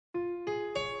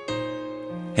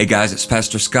Hey guys, it's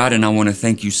Pastor Scott, and I want to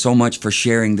thank you so much for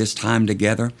sharing this time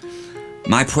together.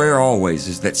 My prayer always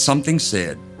is that something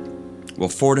said will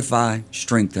fortify,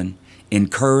 strengthen,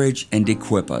 encourage, and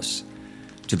equip us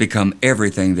to become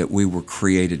everything that we were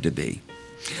created to be.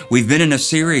 We've been in a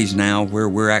series now where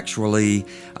we're actually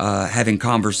having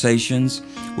conversations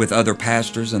with other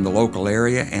pastors in the local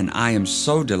area, and I am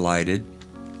so delighted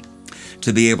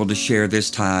to be able to share this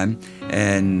time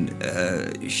and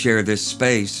share this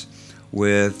space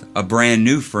with a brand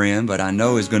new friend, but I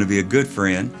know is going to be a good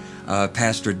friend,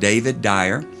 Pastor David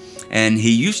Dyer. And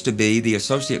he used to be the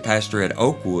associate pastor at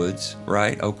Oakwoods,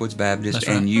 right? Oakwoods Baptist. That's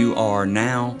right. And you are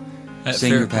now At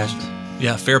senior Fair Plains. pastor.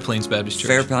 Yeah, Fair Plains Baptist Church.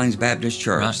 Fair Plains Baptist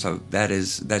Church. Right. So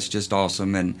that's just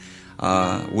awesome. And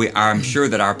I'm sure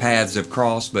that our paths have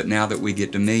crossed, but now that we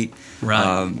get to meet,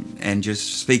 Right. And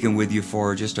just speaking with you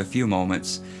for just a few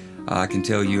moments, I can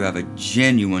tell you have a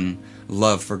genuine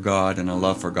love for God and a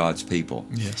love for God's people.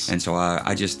 Yes. And so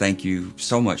I just thank you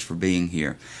so much for being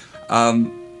here.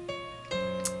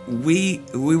 We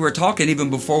were talking even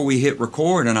before we hit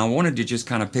record, and I wanted to just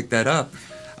kind of pick that up.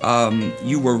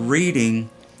 You were reading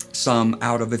some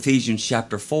out of Ephesians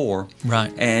chapter 4,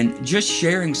 Right. and just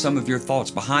sharing some of your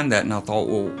thoughts behind that. And I thought,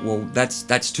 well,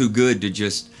 that's too good to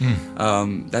just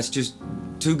that's just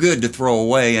too good to throw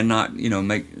away and not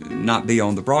be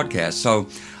on the broadcast. So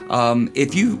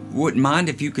if you wouldn't mind,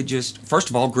 if you could just first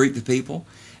of all greet the people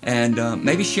and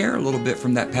maybe share a little bit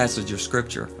from that passage of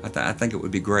Scripture. I think it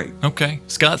would be great. Okay.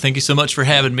 Scott, thank you so much for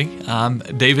having me. I'm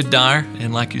David Dyer,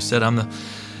 and like you said, I'm the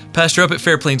pastor up at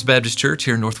Fair Plains Baptist Church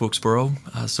here in North Wilkesboro.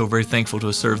 So very thankful to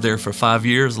have served there for 5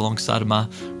 years alongside of my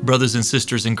brothers and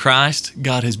sisters in Christ.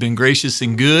 God has been gracious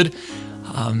and good.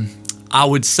 I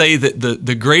would say that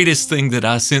the greatest thing that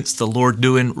I sense the Lord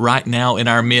doing right now in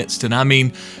our midst, and I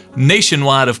mean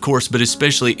nationwide, of course, but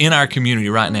especially in our community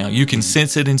right now, you can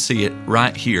sense it and see it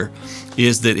right here,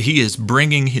 is that He is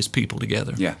bringing His people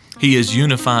together. Yeah. He is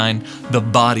unifying the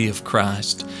body of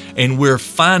Christ. And we're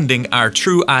finding our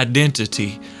true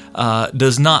identity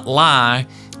does not lie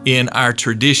in our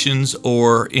traditions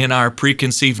or in our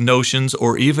preconceived notions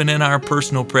or even in our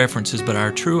personal preferences, but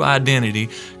our true identity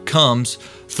comes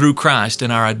through Christ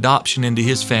and our adoption into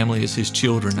His family as His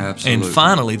children. Absolutely. And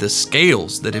finally, the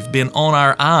scales that have been on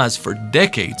our eyes for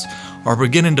decades are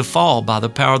beginning to fall by the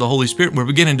power of the Holy Spirit. We're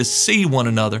beginning to see one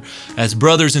another as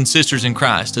brothers and sisters in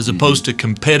Christ, as opposed to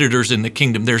competitors in the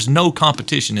kingdom. There's no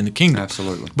competition in the kingdom.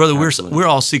 Absolutely. Brother, Absolutely. we're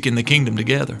all seeking the kingdom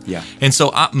together. Yeah. And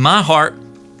so my heart,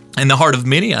 and the heart of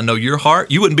many, I know your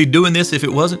heart, you wouldn't be doing this if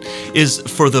it wasn't, is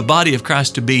for the body of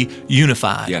Christ to be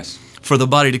unified. Yes. For the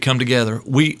body to come together.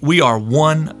 We are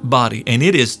one body, and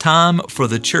it is time for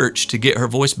the church to get her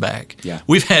voice back. Yeah.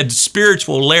 We've had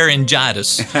spiritual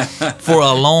laryngitis for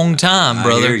a long time,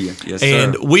 brother. I hear you. Yes, sir.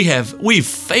 And we've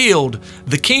failed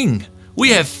the King.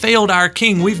 We have failed our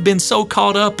King. We've been so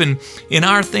caught up in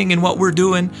our thing and what we're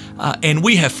doing, and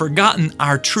we have forgotten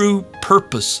our true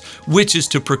purpose, which is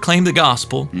to proclaim the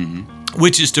gospel,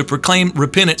 which is to proclaim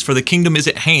repentance, for the kingdom is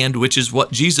at hand, which is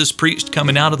what Jesus preached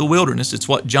coming out of the wilderness. It's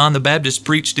what John the Baptist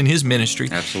preached in his ministry.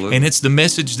 Absolutely. And it's the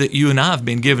message that you and I have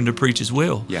been given to preach as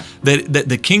well. Yeah. That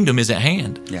the kingdom is at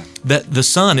hand. Yeah. That the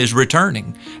Son is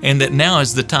returning, and that now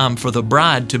is the time for the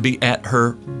bride to be at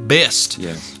her best.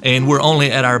 Yes. And we're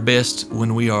only at our best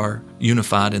when we are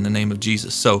unified in the name of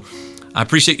Jesus. So I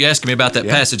appreciate you asking me about that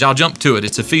passage. I'll jump to it.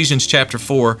 It's Ephesians chapter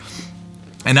 4.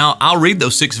 And I'll read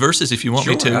those 6 verses if you want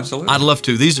me Sure, to. absolutely. I'd love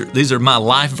to. These are my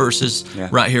life verses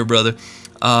right here, brother.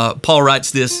 Paul writes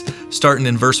this, starting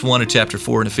in verse 1 of chapter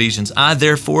 4 in Ephesians. I,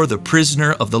 therefore, the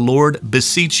prisoner of the Lord,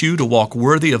 beseech you to walk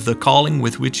worthy of the calling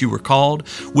with which you were called,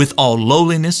 with all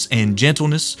lowliness and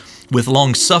gentleness, with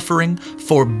long suffering,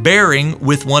 forbearing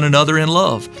with one another in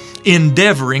love,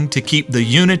 endeavoring to keep the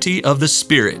unity of the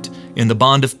Spirit in the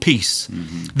bond of peace.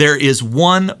 There is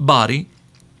one body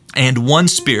and one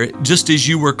Spirit, just as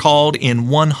you were called in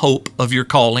one hope of your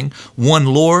calling, one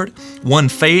Lord, one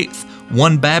faith,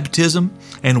 one baptism,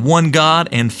 and one God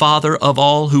and Father of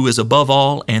all, who is above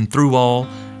all and through all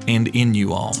and in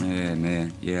you all.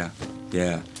 Amen. Yeah.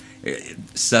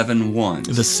 7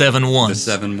 ones. The 7 ones.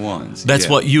 The 7 ones. That's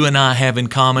what you and I have in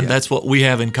common. Yeah. That's what we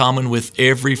have in common with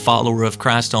every follower of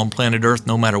Christ on planet Earth,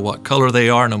 no matter what color they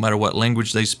are, no matter what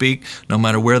language they speak, no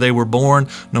matter where they were born,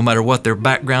 no matter what their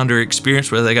background or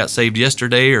experience, whether they got saved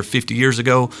yesterday or 50 years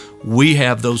ago. We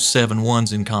have those 7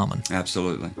 ones in common.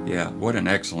 Absolutely. Yeah. What an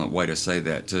excellent way to say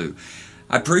that, too.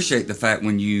 I appreciate the fact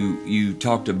when you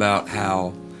talked about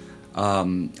how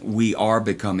we are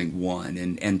becoming one,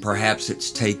 and perhaps it's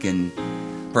taken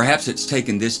perhaps it's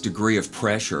taken this degree of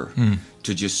pressure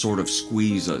to just sort of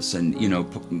squeeze us. And,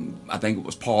 I think it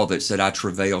was Paul that said, I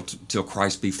travail till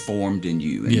Christ be formed in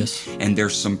you. And, yes. And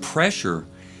there's some pressure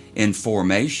in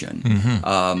formation.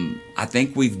 I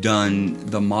think we've done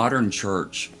the modern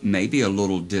church maybe a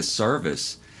little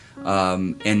disservice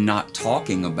in not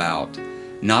talking about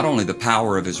not only the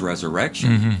power of his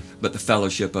resurrection, but the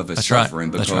fellowship of his That's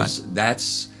suffering, right. because that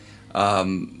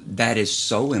is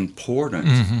so important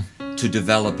to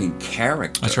developing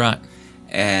character. That's right.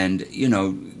 And,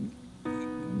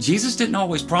 Jesus didn't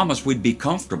always promise we'd be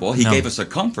comfortable. He gave us a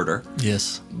comforter.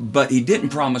 Yes. But he didn't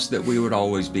promise that we would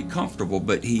always be comfortable,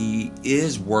 but he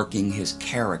is working his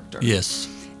character. Yes.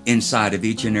 Inside of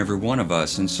each and every one of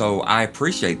us. And so I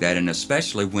appreciate that, and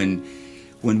especially when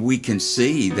we can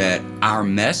see that our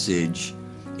message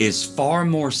is far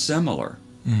more similar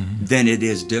than it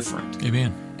is different.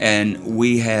 Amen. And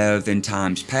we have in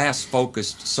times past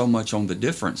focused so much on the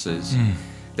differences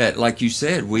that, like you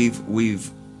said,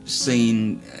 we've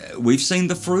seen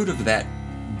the fruit of that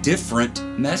different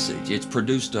message. It's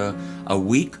produced a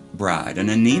weak bride, an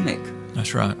anemic.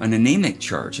 That's right. An anemic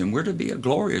church, and we're to be a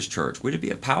glorious church. We're to be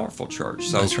a powerful church.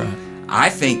 So that's right. I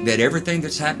think that everything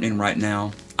that's happening right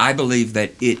now, I believe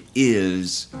that it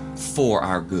is for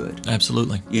our good.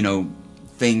 Absolutely.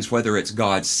 Things, whether it's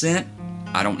God sent,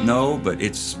 I don't know, but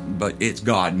it's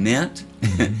God meant,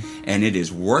 and it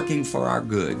is working for our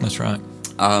good. That's right.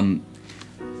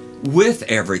 With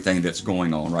everything that's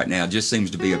going on right now, it just seems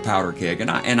to be a powder keg,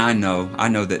 and I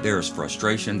know that there is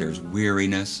frustration, there's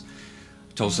weariness.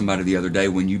 I told somebody the other day,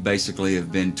 when you basically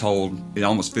have been told, it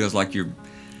almost feels like your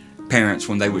parents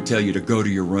when they would tell you to go to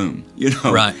your room,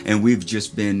 Right. And we've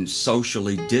just been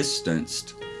socially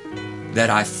distanced, that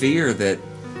I fear that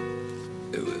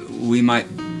we might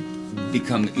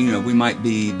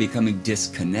be becoming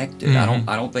disconnected. I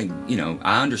don't think,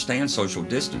 I understand social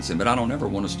distancing, but I don't ever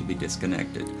want us to be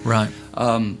disconnected. Right.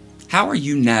 How are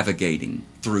you navigating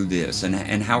through this,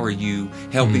 and how are you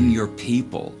helping your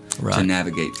people to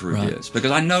navigate through this?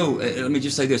 Because I know, let me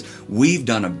just say this, we've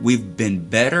been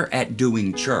better at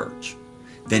doing church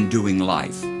than doing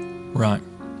life. Right.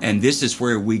 And this is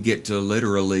where we get to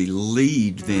literally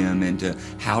lead them into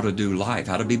how to do life,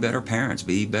 how to be better parents,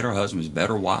 be better husbands,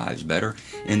 better wives, better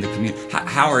in the community.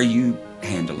 How are you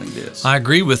handling this? I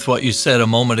agree with what you said a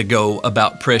moment ago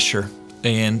about pressure.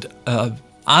 And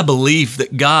I believe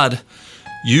that God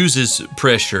uses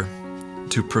pressure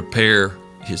to prepare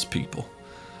his people.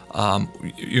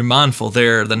 You're mindful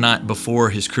there, the night before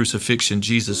his crucifixion,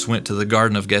 Jesus went to the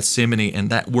Garden of Gethsemane, and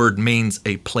that word means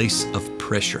a place of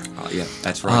pressure. Yeah,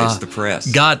 that's right. It's the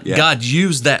press. God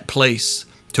used that place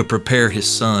to prepare his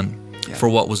son for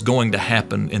what was going to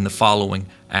happen in the following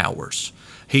hours.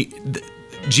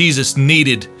 Jesus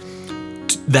needed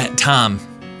that time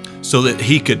so that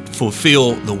he could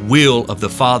fulfill the will of the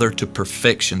Father to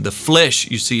perfection. The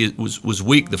flesh, you see, it was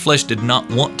weak. The flesh did not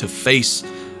want to face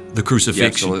the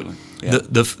crucifixion. Yeah, absolutely.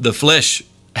 Yeah. The flesh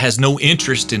has no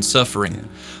interest in suffering,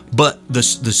 but the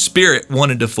Spirit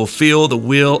wanted to fulfill the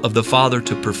will of the Father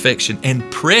to perfection,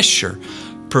 and pressure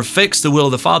perfects the will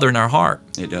of the Father in our heart.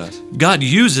 It does. God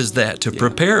uses that to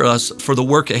prepare us for the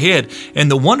work ahead. And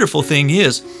the wonderful thing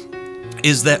is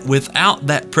that without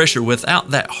that pressure,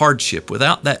 without that hardship,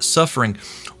 without that suffering,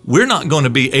 we're not going to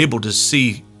be able to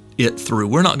see it through.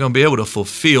 We're not going to be able to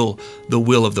fulfill the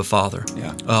will of the Father.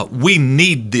 Yeah. We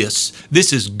need this.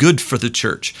 This is good for the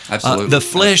church. Absolutely. The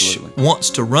flesh wants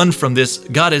to run from this.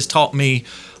 God has taught me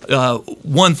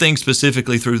one thing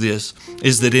specifically through this,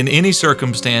 is that in any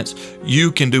circumstance,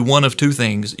 you can do one of two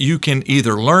things. You can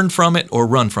either learn from it or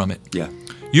run from it. Yeah.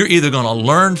 You're either going to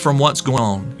learn from what's going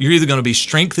on. You're either going to be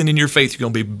strengthened in your faith. You're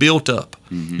going to be built up.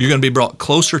 You're going to be brought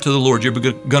closer to the Lord. You're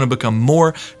going to become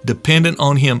more dependent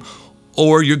on Him.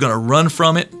 Or you're going to run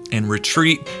from it and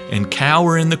retreat and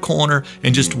cower in the corner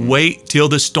and just wait till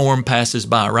the storm passes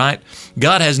by, right?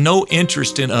 God has no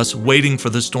interest in us waiting for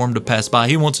the storm to pass by.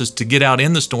 He wants us to get out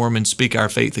in the storm and speak our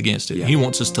faith against it. Yeah. He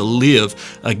wants us to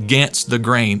live against the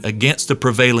grain, against the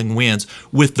prevailing winds,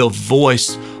 with the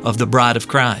voice of the bride of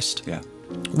Christ. Yeah.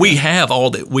 We have all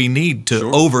that we need to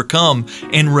overcome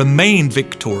and remain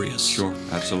victorious. Sure,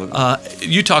 absolutely.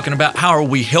 You're talking about how are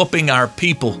we helping our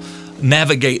people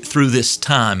navigate through this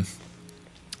time.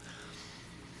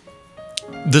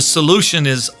 The solution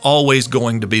is always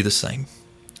going to be the same.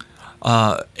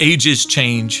 Ages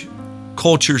change,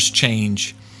 cultures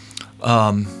change,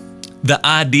 the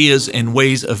ideas and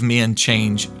ways of men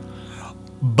change,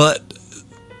 but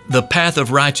the path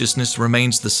of righteousness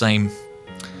remains the same.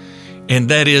 And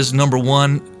that is, number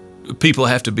one, people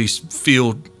have to be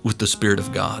filled with the Spirit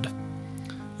of God.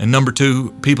 And number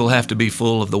two, people have to be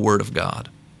full of the Word of God.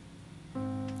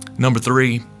 Number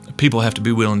 3, people have to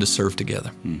be willing to serve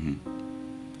together.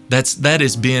 That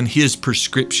has been his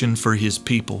prescription for his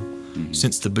people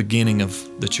since the beginning of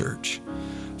the church.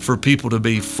 For people to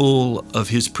be full of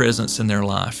his presence in their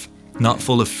life, not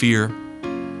full of fear,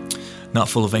 not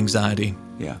full of anxiety,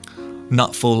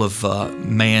 not full of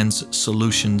man's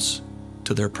solutions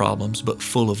to their problems, but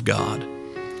full of God.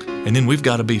 And then we've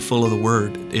got to be full of the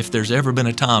Word. If there's ever been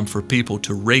a time for people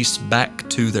to race back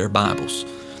to their Bibles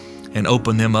and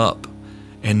open them up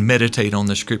and meditate on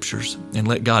the Scriptures and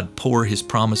let God pour His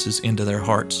promises into their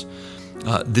hearts,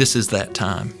 this is that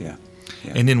time.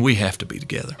 And then we have to be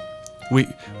together.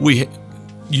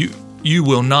 You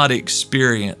will not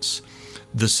experience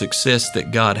the success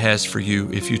that God has for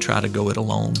you if you try to go it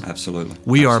alone. Absolutely.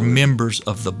 We are members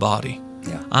of the body.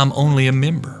 I'm only a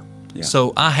member.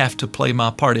 So I have to play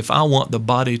my part. If I want the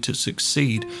body to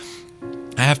succeed,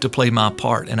 I have to play my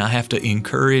part, and I have to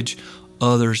encourage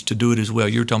others to do it as well.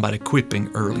 You were talking about equipping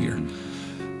earlier.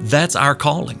 That's our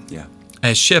calling.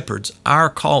 As shepherds, our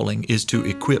calling is to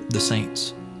equip the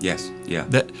saints.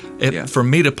 For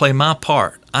me to play my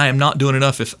part, I am not doing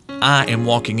enough if I am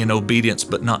walking in obedience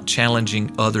but not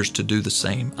challenging others to do the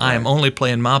same. I am only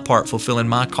playing my part, fulfilling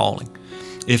my calling,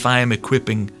 if I am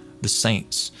equipping the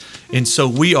saints. And so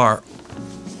we are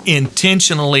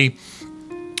intentionally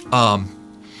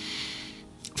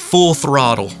full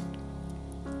throttle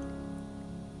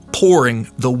pouring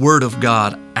the Word of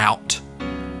God out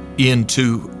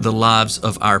into the lives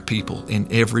of our people in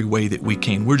every way that we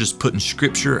can. We're just putting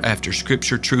Scripture after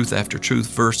Scripture, truth after truth,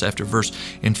 verse after verse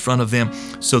in front of them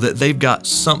so that they've got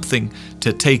something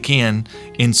to take in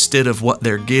instead of what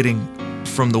they're getting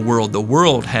from the world. The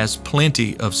world has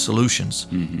plenty of solutions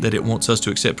that it wants us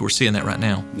to accept. We're seeing that right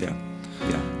now.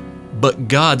 But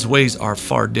God's ways are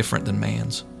far different than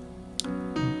man's.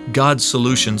 God's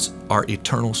solutions are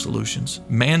eternal solutions.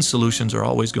 Man's solutions are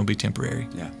always going to be temporary.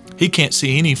 He can't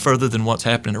see any further than what's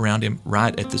happening around him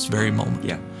right at this very moment.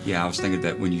 I was thinking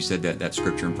that when you said that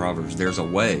scripture in Proverbs, there's a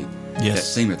way that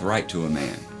seemeth right to a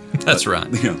man. That's right.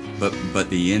 But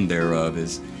the end thereof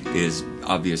is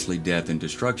obviously death and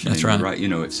destruction. That's and right.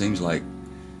 It seems like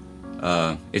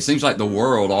the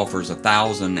world offers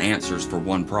 1,000 answers for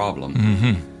one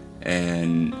problem,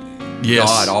 and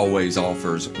God always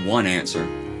offers one answer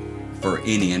for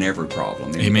any and every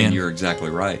problem. Amen. And you're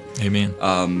exactly right. Amen.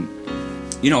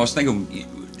 I was thinking,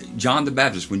 John the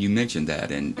Baptist, when you mentioned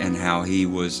that, and how he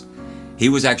was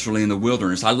actually in the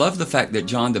wilderness. I love the fact that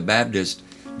John the Baptist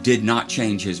did not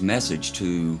change his message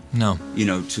to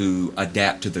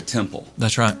adapt to the temple.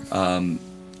 That's right.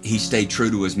 He stayed true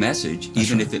to his message,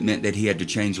 even if it meant that he had to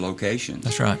change locations.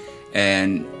 That's right.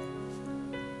 And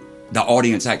the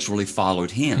audience actually followed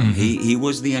him. He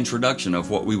was the introduction of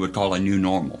what we would call a new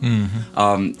normal.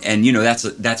 And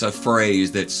that's a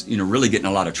phrase that's really getting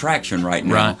a lot of traction right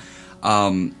now.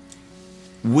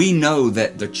 We know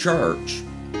that the church,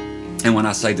 and when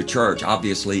I say the church,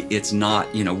 obviously it's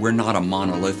not, we're not a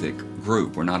monolithic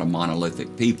group. We're not a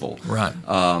monolithic people.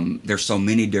 There's so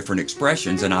many different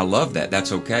expressions, and I love that.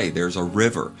 That's okay. There's a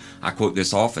river. I quote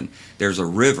this often. There's a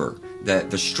river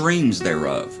that the streams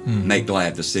thereof make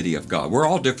glad the city of God. We're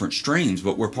all different streams,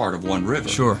 but we're part of one river.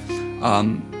 Sure.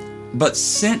 But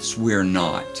since we're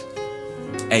not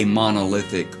a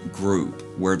monolithic group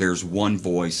where there's one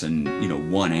voice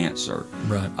and one answer,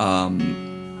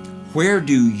 where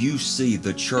do you see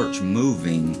the church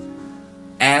moving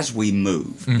as we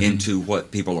move into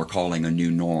what people are calling a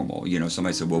new normal?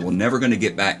 Somebody said, well, we're never going to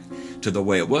get back to the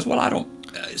way it was. Well,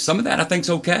 some of that I think's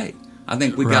okay. I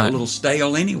think we got a little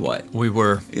stale anyway. We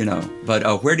were.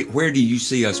 But where do you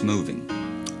see us moving?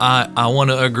 I want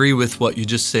to agree with what you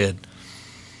just said.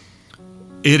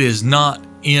 It is not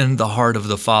in the heart of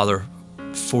the Father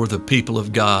for the people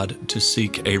of God to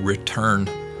seek a return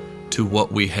to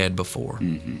what we had before.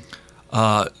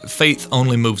 Faith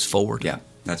only moves forward. Yeah,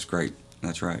 that's great.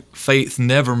 That's right. Faith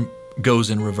never goes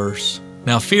in reverse.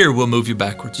 Now, fear will move you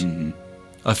backwards.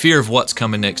 A fear of what's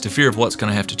coming next, a fear of what's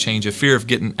going to have to change, a fear of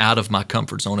getting out of my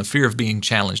comfort zone, a fear of being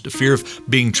challenged, a fear of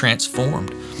being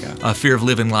transformed, a fear of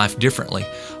living life differently.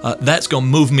 That's going to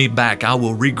move me back. I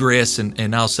will regress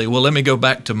and I'll say, well, let me go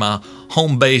back to my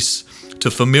home base, to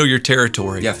familiar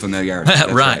territory. Yeah, familiarity.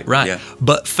 right. Yeah.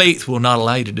 But faith will not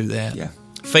allow you to do that. Yeah.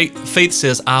 Faith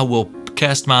says, I will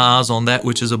cast my eyes on that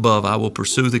which is above. I will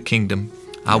pursue the kingdom.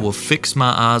 I will fix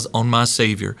my eyes on my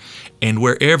Savior. And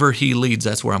wherever He leads,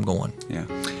 that's where I'm going. Yeah.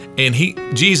 And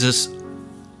Jesus,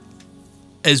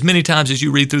 as many times as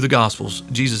you read through the Gospels,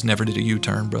 Jesus never did a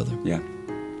U-turn, brother. Yeah.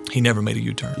 He never made a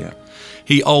U-turn. Yeah.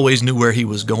 He always knew where He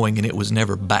was going, and it was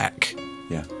never back.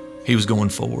 Yeah. He was going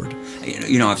forward.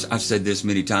 I've said this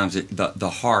many times, that the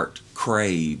heart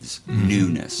craves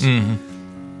newness,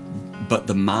 but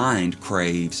the mind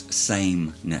craves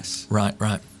sameness. Right,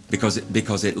 right. Because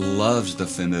it loves the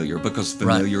familiar, because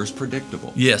familiar is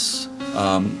predictable. Yes.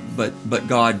 But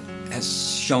God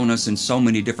has shown us in so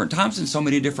many different times, in so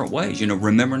many different ways.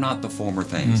 Remember not the former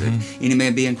things. If any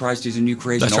man be in Christ, he's a new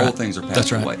creation. That's Old right. things are passed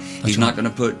That's right. away. That's He's not going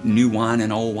to put new wine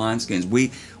in old wineskins.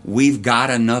 We've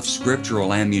got enough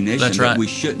scriptural ammunition That's that right. we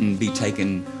shouldn't be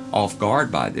taken off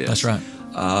guard by this. That's right.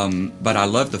 But I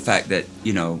love the fact that,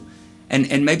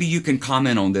 and maybe you can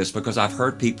comment on this, because I've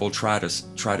heard people try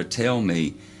to tell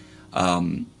me,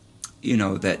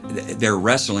 that they're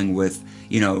wrestling with,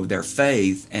 their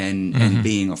faith and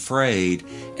being afraid.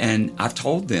 And I've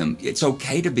told them it's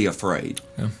okay to be afraid.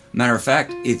 Yeah. Matter of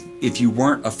fact, if you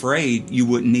weren't afraid, you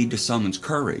wouldn't need to summon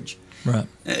courage. Right.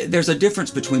 There's a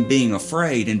difference between being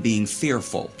afraid and being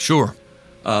fearful. Sure.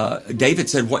 David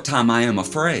said, "What time I am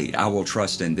afraid, I will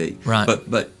trust in thee." Right.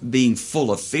 But being full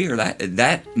of fear,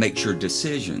 that makes your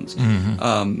decisions.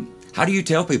 How do you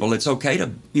tell people it's okay to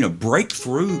break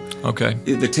through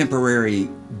the temporary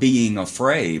being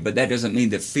afraid, but that doesn't mean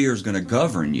that fear is going to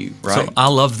govern you, right? So I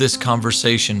love this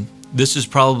conversation. This is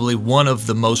probably one of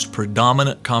the most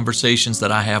predominant conversations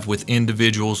that I have with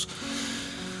individuals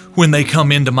when they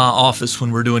come into my office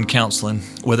when we're doing counseling,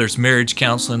 whether it's marriage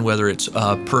counseling, whether it's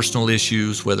personal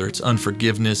issues, whether it's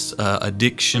unforgiveness,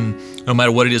 addiction, no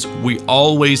matter what it is, we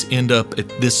always end up at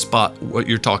this spot. What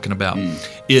you're talking about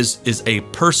is a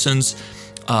person's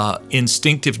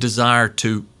instinctive desire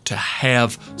to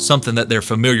have something that they're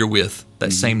familiar with,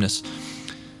 that sameness.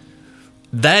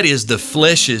 That is the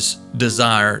flesh's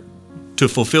desire to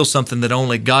fulfill something that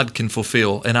only God can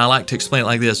fulfill. And I like to explain it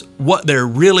like this. What they're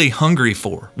really hungry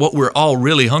for, what we're all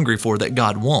really hungry for that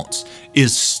God wants,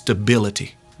 is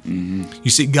stability.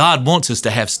 You see, God wants us to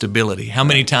have stability. How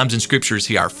many times in Scripture is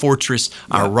He our fortress,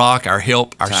 our rock, our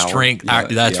help, our Tower. strength?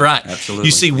 That's Yeah, right. absolutely.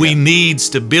 You see, we need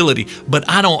stability, but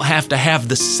I don't have to have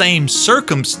the same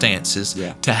circumstances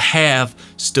to have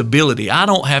stability. I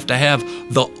don't have to have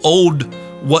the old,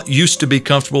 what used to be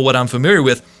comfortable, what I'm familiar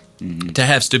with, to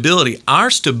have stability.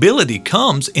 Our stability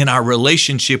comes in our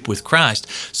relationship with Christ.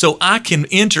 So I can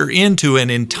enter into an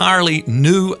entirely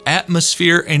new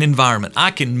atmosphere and environment.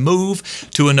 I can move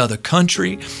to another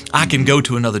country. I can go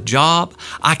to another job.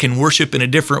 I can worship in a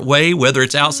different way, whether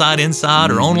it's outside, inside,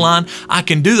 or online. I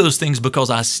can do those things because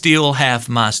I still have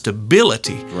my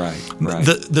stability. Right.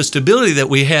 The stability that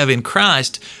we have in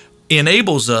Christ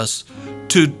enables us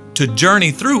to journey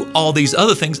through all these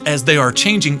other things as they are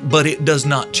changing, but it does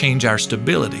not change our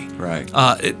stability. Right.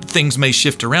 Things may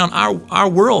shift around. Our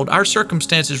world, our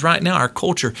circumstances right now, our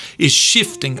culture is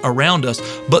shifting around us,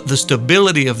 but the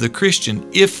stability of the Christian,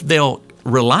 if they'll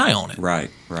rely on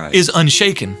it, is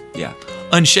unshaken. Yeah.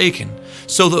 Unshaken.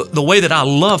 So the way that I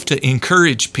love to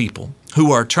encourage people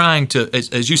who are trying to,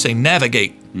 as you say,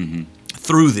 navigate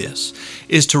through this,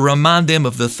 is to remind them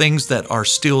of the things that are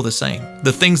still the same,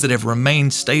 the things that have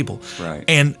remained stable. Right.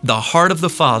 And the heart of the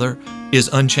Father is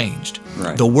unchanged.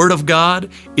 Right. The Word of God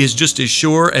is just as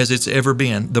sure as it's ever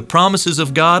been. The promises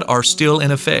of God are still in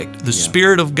effect. The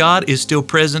Spirit of God is still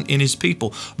present in His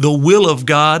people. The will of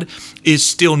God is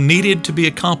still needed to be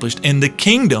accomplished, and the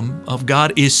kingdom of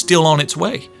God is still on its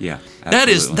way. Yeah.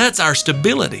 Absolutely. That's our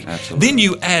stability. Absolutely. Then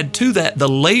you add to that the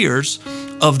layers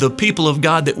of the people of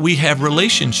God that we have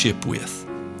relationship with.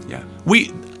 Yeah.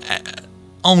 We,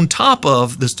 on top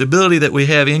of the stability that we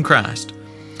have in Christ,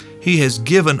 He has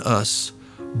given us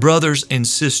brothers and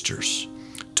sisters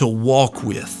to walk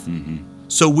with.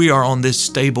 So we are on this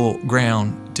stable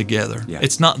ground together. Yeah.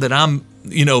 It's not that I'm,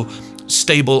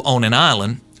 stable on an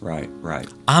island. Right.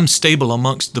 I'm stable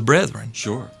amongst the brethren.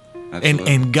 Sure.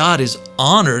 Absolutely. And God is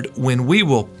honored when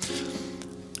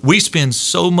we spend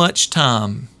so much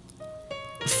time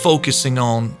focusing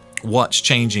on what's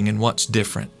changing and what's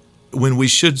different, when we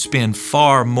should spend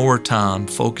far more time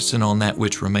focusing on that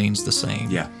which remains the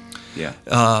same. Yeah.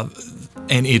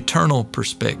 An eternal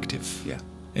perspective. Yeah.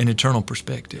 An eternal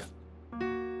perspective.